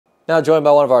Now joined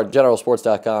by one of our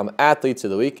GeneralSports.com athletes of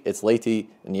the week, it's Leyti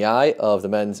Ndiaye of the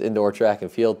men's indoor track and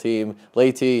field team.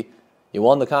 Leyti, you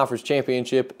won the conference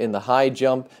championship in the high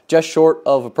jump, just short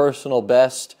of a personal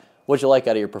best. What'd you like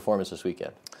out of your performance this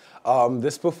weekend?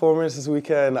 This performance this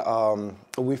weekend,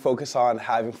 we focus on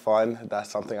having fun. That's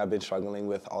something I've been struggling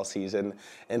with all season.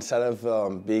 Instead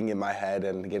of being in my head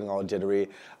and getting all jittery,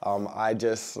 I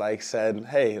just said,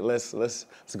 hey, let's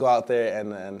go out there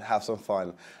and have some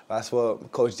fun. That's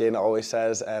what Coach Dana always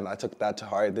says, and I took that to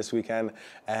heart this weekend.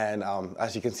 And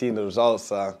as you can see in the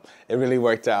results, it really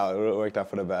worked out. It worked out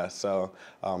for the best. So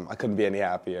I couldn't be any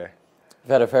happier.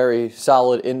 You've had a very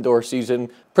solid indoor season,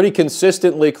 pretty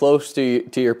consistently close to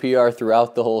your PR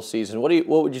throughout the whole season. What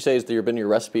would you say has been your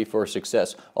recipe for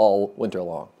success all winter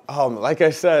long? Like I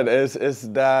said, it's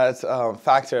that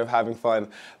factor of having fun.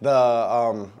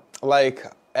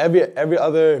 Every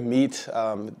other meet,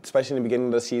 especially in the beginning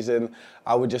of the season,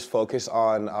 I would just focus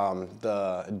on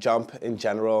the jump in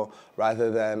general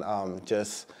rather than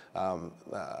just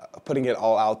putting it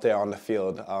all out there on the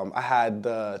field. I had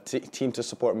the team to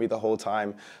support me the whole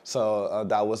time, so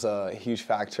that was a huge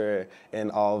factor in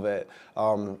all of it.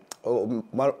 One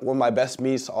of my best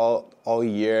meets all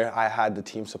year, I had the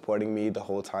team supporting me the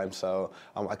whole time, so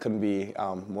I couldn't be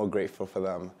more grateful for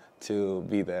them to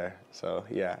be there. So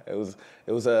yeah, it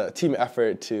was a team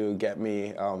effort to get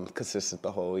me consistent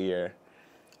the whole year.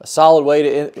 A solid way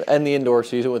to end the indoor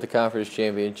season with the conference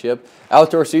championship.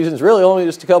 Outdoor season is really only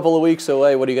just a couple of weeks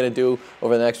away. What are you going to do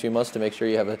over the next few months to make sure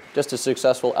you have just a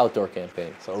successful outdoor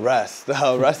campaign? So rest.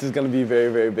 Rest is going to be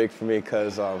very, very big for me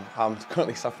because I'm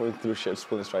currently suffering through shin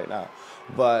splints right now.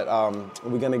 But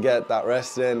we're going to get that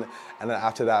rest in, and then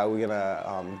after that we're going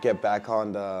to get back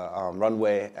on the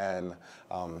runway and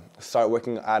start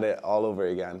working at it all over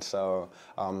again. So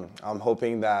I'm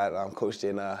hoping that Coach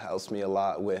Dana helps me a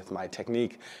lot with my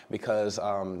technique because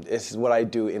it's what I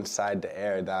do inside the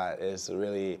air that is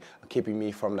really keeping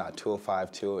me from that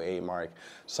 205, 208 mark.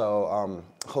 So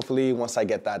hopefully once I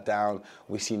get that down,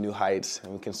 we see new heights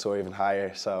and we can soar even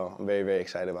higher. So I'm very, very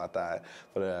excited about that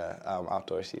for the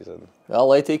outdoor season. Well,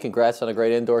 Leyti, congrats on a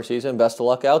great indoor season. Best of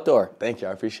luck outdoor. Thank you.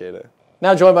 I appreciate it.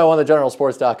 Now joined by one of the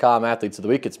GeneralSports.com athletes of the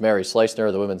week, it's Mary Schleusner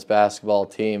of the women's basketball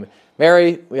team.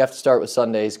 Mary, we have to start with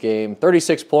Sunday's game.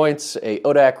 36 points, a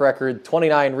ODAC record,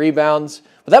 29 rebounds.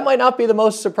 But that might not be the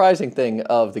most surprising thing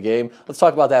of the game. Let's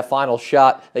talk about that final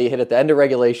shot that you hit at the end of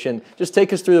regulation. Just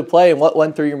take us through the play and what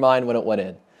went through your mind when it went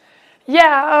in.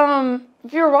 Yeah,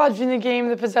 if you were watching the game,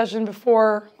 the possession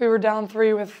before, we were down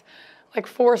 3 with like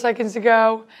 4 seconds to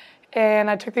go. And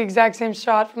I took the exact same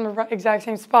shot from the exact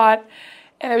same spot.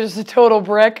 And it was just a total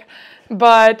brick.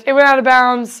 But it went out of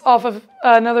bounds off of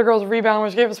another girl's rebound,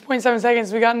 which gave us 0.7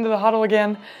 seconds. We got into the huddle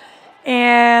again.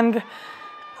 And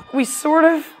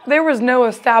there was no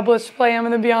established play, I'm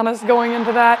going to be honest, going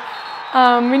into that.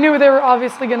 We knew they were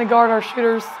obviously going to guard our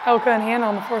shooters, Elka and Hannah,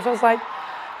 on the floor. So I was like,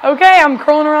 okay, I'm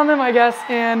crawling around them, I guess.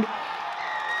 And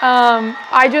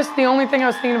the only thing I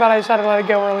was thinking about, I just had to let it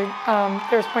go early.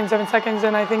 There was 0.7 seconds,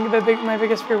 and I think my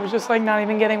biggest fear was just not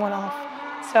even getting one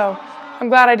off. So I'm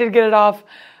glad I did get it off.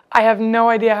 I have no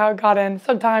idea how it got in.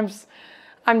 Sometimes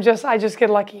I just get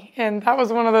lucky, and that was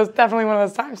definitely one of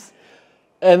those times.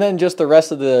 And then just the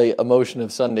rest of the emotion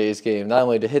of Sunday's game, not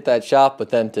only to hit that shot, but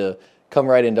then to come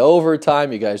right into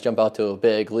overtime. You guys jump out to a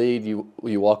big lead. You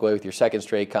walk away with your second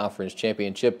straight conference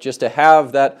championship. Just to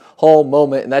have that whole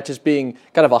moment and that just being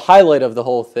kind of a highlight of the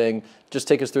whole thing, just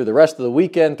take us through the rest of the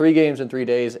weekend, 3 games in 3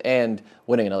 days, and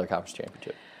winning another conference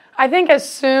championship. I think as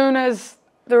soon as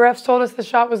the refs told us the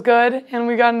shot was good and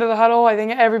we got into the huddle, I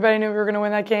think everybody knew we were going to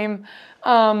win that game.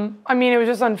 It was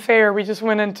just unfair. We just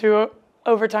went into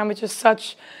overtime with just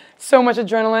so much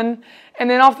adrenaline. And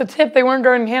then off the tip, they weren't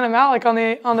guarding Hannah Malik on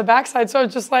the backside, so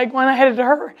it's just like, why not hit it to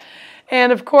her?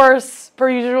 And of course, per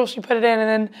usual, she put it in,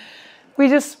 and then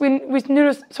we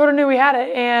sort of knew we had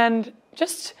it. And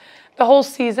just the whole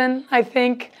season, I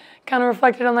think, kind of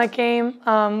reflected on that game.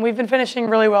 We've been finishing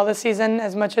really well this season,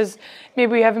 as much as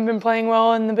maybe we haven't been playing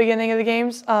well in the beginning of the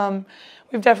games.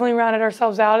 We've definitely rounded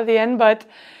ourselves out at the end, but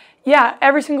yeah,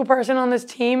 every single person on this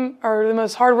team are the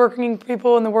most hardworking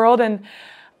people in the world, and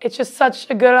it's just such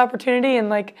a good opportunity,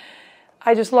 and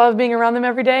I just love being around them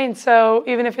every day. And so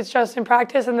even if it's just in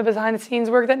practice and the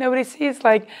behind-the-scenes work that nobody sees,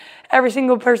 every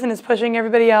single person is pushing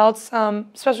everybody else,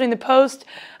 especially in the post.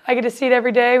 I get to see it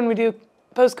every day when we do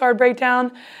postcard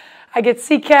breakdown. I get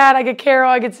C-Cat, I get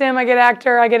Carol, I get Sim, I get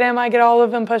Actor, I get Emma, I get all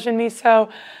of them pushing me. So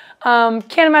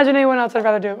can't imagine anyone else I'd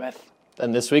rather do it with.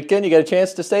 And this weekend, you get a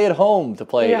chance to stay at home to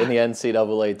play in the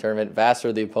NCAA tournament.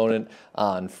 Vassar, the opponent,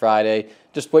 on Friday.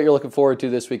 Just what you're looking forward to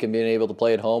this week and being able to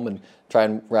play at home and try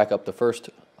and rack up the first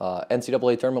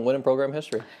NCAA tournament win in program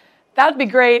history. That'd be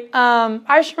great.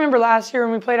 I just remember last year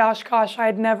when we played Oshkosh, I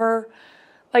had never,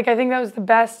 I think that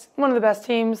was one of the best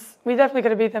teams. We definitely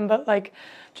could have beat them, but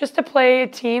just to play a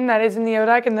team that is in the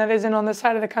ODAC and that isn't on this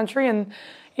side of the country and,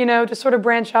 to sort of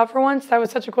branch out for once, that was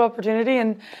such a cool opportunity.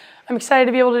 And I'm excited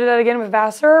to be able to do that again with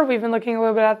Vassar. We've been looking a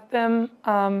little bit at them.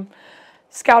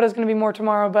 Scout is going to be more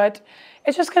tomorrow, but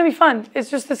it's just going to be fun.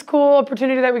 It's just this cool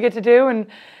opportunity that we get to do. And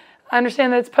I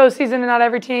understand that it's postseason and not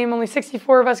every team, only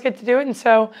 64 of us get to do it. And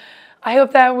so I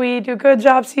hope that we do a good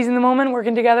job seizing the moment,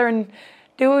 working together, and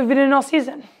do what we've been doing all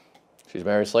season. She's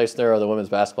Mary Schleusner of the women's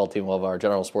basketball team of our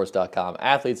GeneralSports.com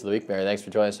Athletes of the Week. Mary, thanks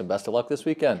for joining us and best of luck this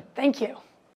weekend. Thank you.